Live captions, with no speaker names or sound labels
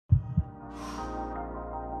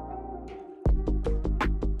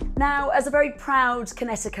Now, as a very proud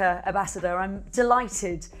Kinetica ambassador, I'm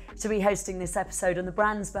delighted to be hosting this episode on the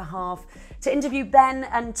brand's behalf to interview Ben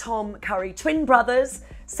and Tom Curry, twin brothers,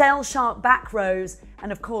 Sale Shark back rows,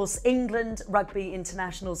 and of course, England rugby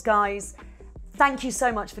internationals. Guys, thank you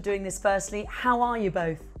so much for doing this firstly. How are you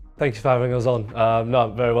both? Thank you for having us on. No,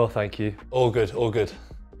 I'm very well, thank you. All good, all good.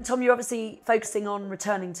 Tom, you're obviously focusing on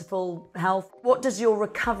returning to full health. What does your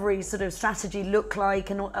recovery sort of strategy look like,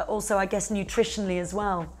 and also, I guess, nutritionally as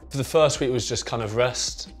well? For the first week was just kind of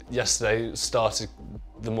rest. Yesterday started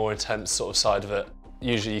the more intense sort of side of it.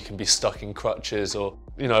 Usually you can be stuck in crutches or,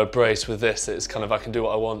 you know, a brace. With this, it's kind of I can do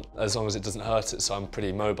what I want as long as it doesn't hurt it, so I'm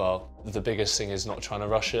pretty mobile. The biggest thing is not trying to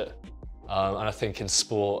rush it. And I think in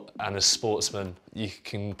sport and as sportsmen, you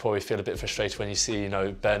can probably feel a bit frustrated when you see, you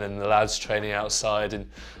know, Ben and the lads training outside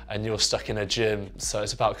and you're stuck in a gym. So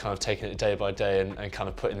it's about kind of taking it day by day and kind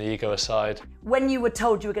of putting the ego aside. When you were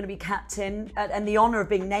told you were going to be captain and the honour of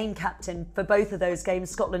being named captain for both of those games,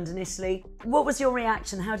 Scotland and Italy, what was your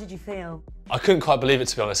reaction? How did you feel? I couldn't quite believe it,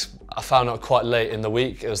 to be honest. I found out quite late in the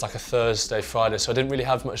week. It was like a Thursday, Friday, so I didn't really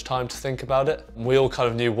have much time to think about it. We all kind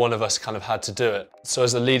of knew one of us kind of had to do it. So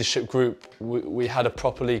as a leadership group, we had a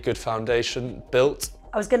properly good foundation built.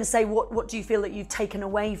 I was going to say, what do you feel that you've taken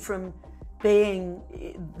away from being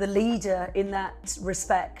the leader in that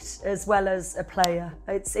respect, as well as a player?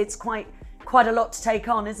 It's quite a lot to take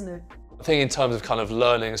on, isn't it? I think in terms of kind of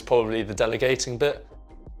learning, it's probably the delegating bit.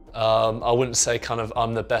 I wouldn't say kind of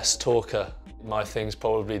I'm the best talker. My thing's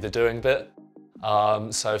probably the doing bit.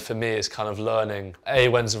 So for me, it's kind of learning, A,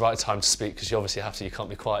 when's the right time to speak, because you obviously have to, you can't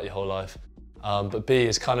be quiet your whole life. But B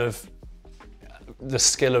is kind of the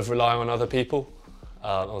skill of relying on other people.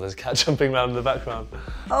 Oh, there's a cat jumping around in the background.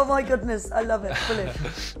 Oh my goodness, I love it,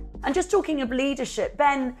 brilliant. And just talking of leadership,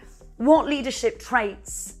 Ben, what leadership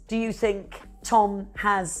traits do you think Tom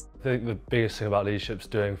has? I think the biggest thing about leadership is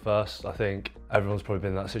doing first. I think everyone's probably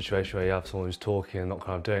been in that situation where you have someone who's talking and not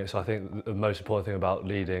kind of doing it. So I think the most important thing about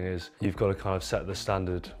leading is you've got to kind of set the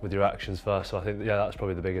standard with your actions first. So I think, yeah, that's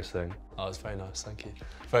probably the biggest thing. Oh, it's very nice, thank you.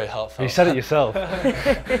 Very heartfelt. You said it yourself.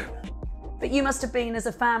 But you must have been, as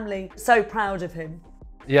a family, so proud of him.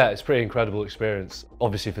 Yeah, it's a pretty incredible experience.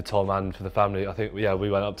 Obviously for Tom and for the family. I think, yeah,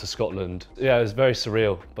 we went up to Scotland. Yeah, it was very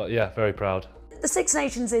surreal, but yeah, very proud. The Six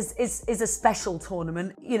Nations is a special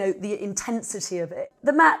tournament, you know, the intensity of it.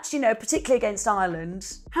 The match, you know, particularly against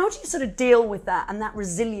Ireland, how do you sort of deal with that and that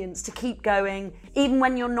resilience to keep going, even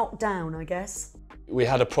when you're knocked down, I guess? We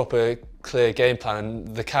had a proper, clear game plan, and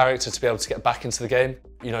the character to be able to get back into the game.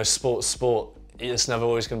 You know, sport's sport. It's never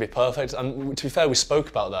always going to be perfect, and to be fair, we spoke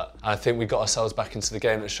about that. I think we got ourselves back into the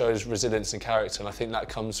game. It shows resilience and character, and I think that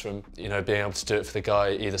comes from, you know, being able to do it for the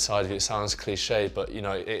guy either side of you. It sounds cliche, but you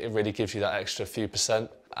know, it really gives you that extra few percent.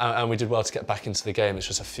 And we did well to get back into the game. It's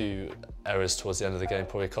just a few errors towards the end of the game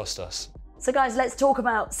probably cost us. So guys, let's talk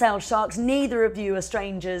about Sale Sharks. Neither of you are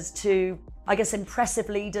strangers to, I guess, impressive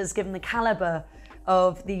leaders given the calibre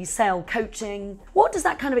of the Sale coaching. What does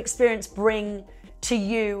that kind of experience bring to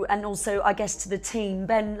you and also, I guess, to the team?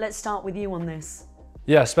 Ben, let's start with you on this.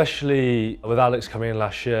 Yeah, especially with Alex coming in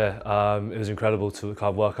last year, it was incredible to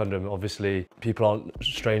kind of work under him. Obviously, people aren't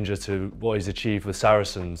stranger to what he's achieved with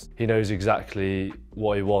Saracens. He knows exactly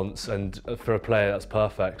what he wants, and for a player, that's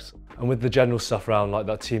perfect. And with the general stuff around like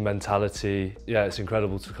that team mentality, yeah, it's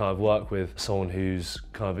incredible to kind of work with someone who's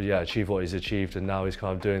kind of, yeah, achieved what he's achieved, and now he's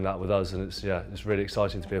kind of doing that with us, and it's really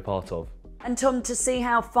exciting to be a part of. And Tom, to see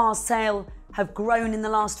how far Sale have grown in the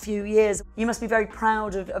last few years, you must be very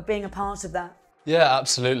proud of being a part of that. Yeah,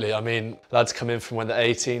 absolutely. I mean, lads come in from when they're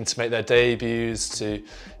 18 to make their debuts to,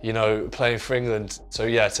 you know, playing for England. So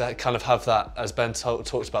yeah, to kind of have that, as Ben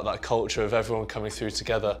talked about, that culture of everyone coming through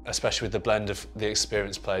together, especially with the blend of the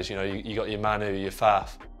experienced players. You know, you got your Manu, your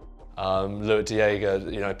Faf, Luis Diego,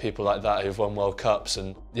 you know, people like that who've won World Cups.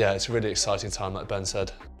 And yeah, it's a really exciting time, like Ben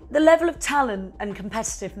said. The level of talent and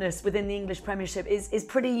competitiveness within the English Premiership is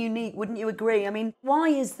pretty unique, wouldn't you agree? I mean, why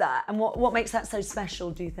is that, and what makes that so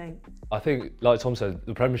special, do you think? I think, like Tom said,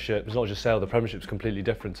 the Premiership is not just Sale, the Premiership's completely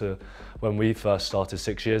different to when we first started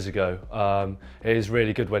 6 years ago. It is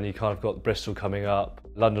really good when you kind of got Bristol coming up,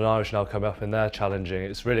 London Irish now coming up and they're challenging.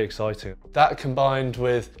 It's really exciting. That combined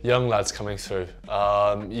with young lads coming through,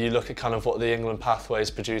 you look at kind of what the England pathway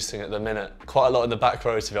is producing at the minute. Quite a lot in the back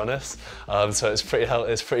row, to be honest. So it's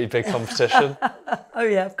pretty big competition. Oh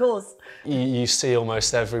yeah, of course. You see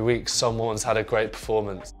almost every week someone's had a great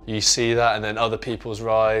performance. You see that, and then other people's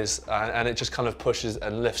rise, and it just kind of pushes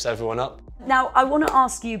and lifts everyone up. Now, I want to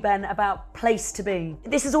ask you, Ben, about place to be.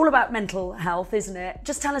 This is all about mental health, isn't it?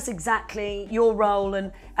 Just tell us exactly your role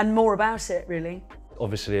and more about it, really.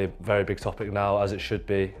 obviously a very big topic now, as it should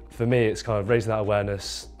be. For me, it's kind of raising that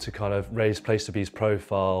awareness to kind of raise Place to Be's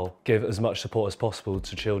profile, give as much support as possible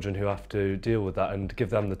to children who have to deal with that and give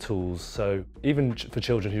them the tools. So even for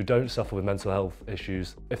children who don't suffer with mental health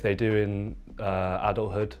issues, if they do in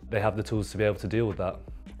adulthood, they have the tools to be able to deal with that.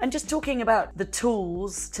 And just talking about the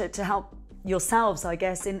tools to help yourselves, I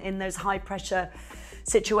guess, in those high pressure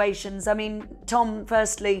situations. I mean, Tom,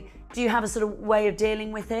 firstly, do you have a sort of way of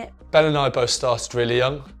dealing with it? Ben and I both started really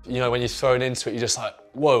young. You know, when you're thrown into it, you're just like,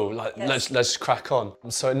 whoa, like Yes. let's crack on.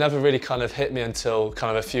 And so it never really kind of hit me until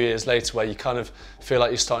kind of a few years later, where you kind of feel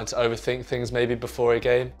like you're starting to overthink things maybe before a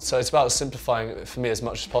game. So it's about simplifying it for me as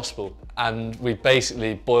much as possible. And we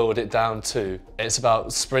basically boiled it down to, it's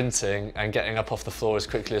about sprinting and getting up off the floor as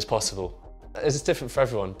quickly as possible. It's different for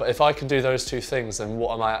everyone, but if I can do those two things, then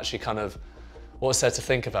what am I actually kind of, what's there to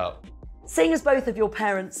think about? Seeing as both of your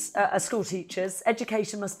parents are school teachers,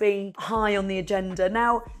 education must be high on the agenda.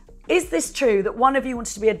 Now, is this true that one of you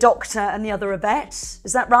wanted to be a doctor and the other a vet?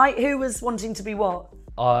 Is that right? Who was wanting to be what?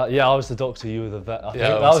 Yeah, I was the doctor, you were the vet. I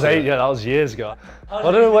think Yeah, that was years ago. I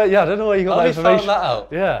don't know where you got that Have you information. found that out?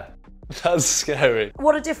 Yeah. That's scary.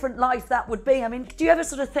 What a different life that would be. I mean, do you ever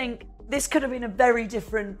sort of think this could have been a very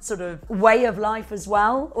different sort of way of life as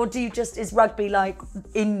well? Or do you just, is rugby like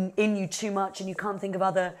in you too much and you can't think of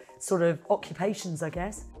other sort of occupations, I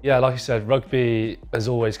guess? Yeah, like you said, rugby has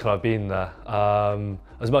always kind of been there.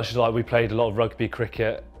 As much as like we played a lot of rugby,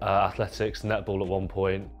 cricket, athletics, netball at one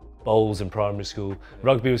point, bowls in primary school,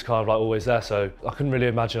 rugby was kind of like always there. So I couldn't really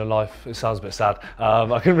imagine a life, it sounds a bit sad,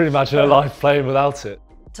 I couldn't really imagine a life playing without it.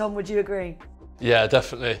 Tom, would you agree? Yeah,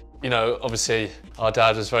 definitely. You know, obviously our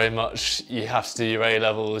dad was very much, you have to do your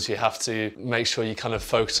A-levels, you have to make sure you kind of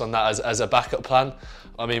focus on that as a backup plan.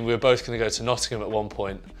 I mean, we were both going to go to Nottingham at one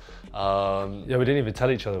point. Yeah, we didn't even tell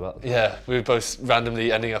each other about that. Yeah, we were both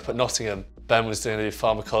randomly ending up at Nottingham. Ben was doing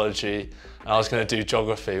pharmacology and I was going to do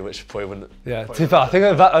geography, which probably wouldn't... Yeah, to be fair, I think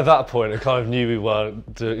at that point I kind of knew we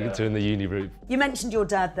weren't doing the uni route. You mentioned your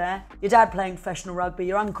dad there, your dad playing professional rugby,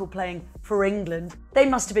 your uncle playing for England. They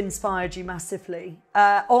must have inspired you massively,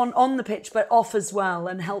 on the pitch, but off as well,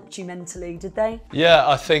 and helped you mentally, did they? Yeah,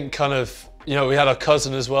 I think kind of, you know, we had our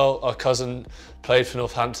cousin as well. Our cousin played for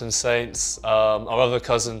Northampton Saints. Our other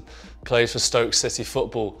cousin played for Stoke City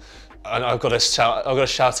Football. And I've got to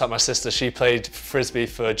shout out my sister. She played frisbee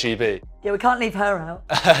for GB. Yeah, we can't leave her out.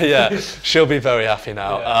 Yeah, she'll be very happy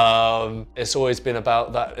now. Yeah. It's always been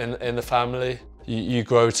about that in the family. You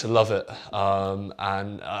grow to love it,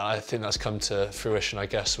 and I think that's come to fruition, I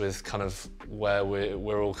guess, with kind of where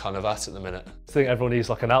we're all kind of at the minute. I think everyone needs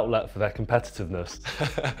like an outlet for their competitiveness.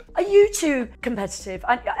 Are you two competitive?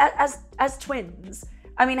 As twins,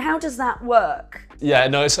 I mean, how does that work? Yeah,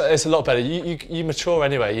 no, it's a lot better. You mature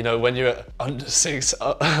anyway. You know, when you're at under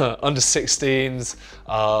 16s,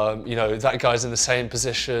 you know, that guy's in the same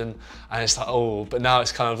position, and it's like, oh, but now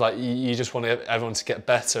it's kind of like you just want everyone to get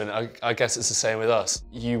better, and I guess it's the same with us.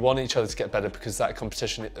 You want each other to get better because that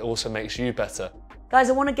competition also makes you better.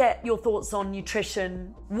 Guys, I want to get your thoughts on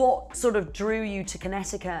nutrition. What sort of drew you to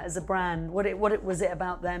Kinetica as a brand? What was it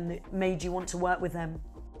about them that made you want to work with them?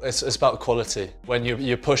 It's about quality. When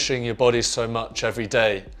you're pushing your body so much every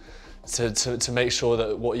day, to make sure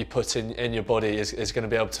that what you put in your body is going to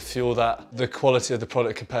be able to fuel that. The quality of the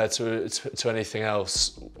product compared to anything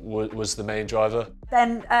else was the main driver.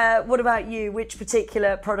 Ben, what about you? Which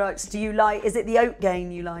particular products do you like? Is it the oat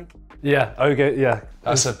gain you like? Yeah, okay, yeah.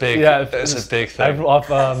 That's a big thing.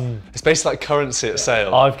 It's basically like currency at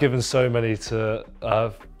sale. I've given so many to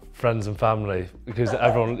friends and family because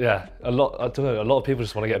everyone, I don't know, a lot of people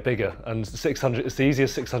just want to get bigger, and 600, it's the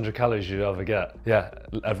easiest 600 calories you ever get. Yeah,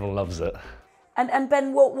 everyone loves it. And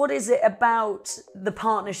Ben, what is it about the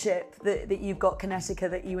partnership that you've got Kinetica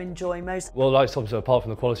that you enjoy most? Well, like Tom said, apart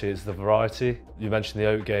from the quality, it's the variety. You mentioned the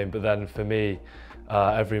oat game, but then for me,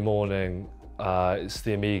 every morning, it's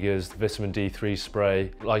the Omegas, the vitamin D3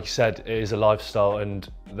 spray. Like you said, it is a lifestyle and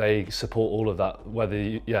they support all of that.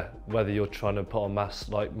 Whether you're trying to put on mass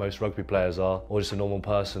like most rugby players are, or just a normal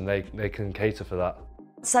person, they can cater for that.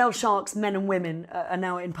 Sale Sharks men and women are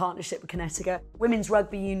now in partnership with Kinetica. Women's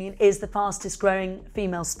rugby union is the fastest growing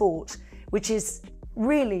female sport, which is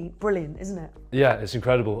really brilliant, isn't it? Yeah, it's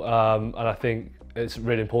incredible. And I think it's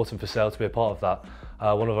really important for Sale to be a part of that.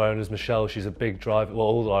 One of our owners, Michelle, she's a big driver, well,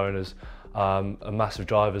 all our owners are massive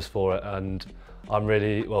drivers for it, and I'm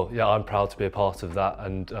proud to be a part of that,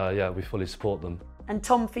 and we fully support them. And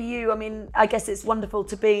Tom, for you, I mean, I guess it's wonderful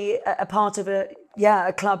to be a part of a Yeah,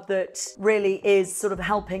 a club that really is sort of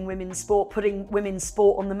helping women's sport, putting women's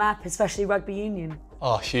sport on the map, especially rugby union.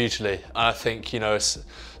 Oh, hugely. I think,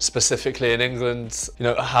 specifically in England,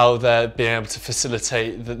 how they're being able to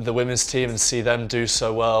facilitate the women's team and see them do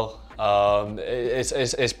so well.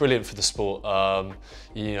 It's brilliant for the sport,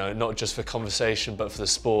 not just for conversation, but for the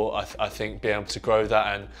sport. I think being able to grow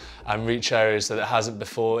that and reach areas that it hasn't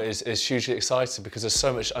before is hugely exciting, because there's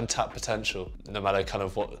so much untapped potential, no matter kind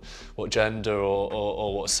of what gender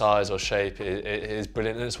or what size or shape. It is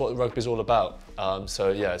brilliant, and it's what rugby's all about. So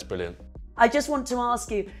yeah, it's brilliant. I just want to ask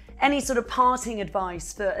you, any sort of parting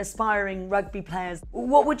advice for aspiring rugby players?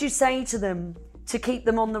 What would you say to them to keep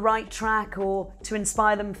them on the right track, or to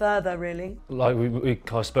inspire them further, really? Like we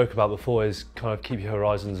kind of spoke about before, is kind of keep your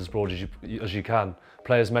horizons as broad as you can.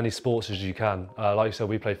 Play as many sports as you can. Like you said,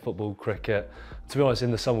 we play football, cricket. To be honest, in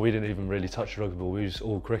the summer we didn't even really touch rugby, we was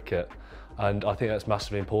all cricket. And I think that's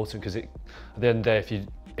massively important, because at the end of the day,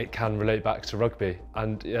 it can relate back to rugby.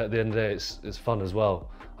 And at the end of the day, it's fun as well.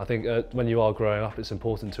 I think when you are growing up, it's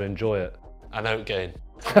important to enjoy it. And outgain.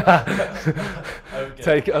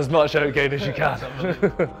 Take as much outgain as you can.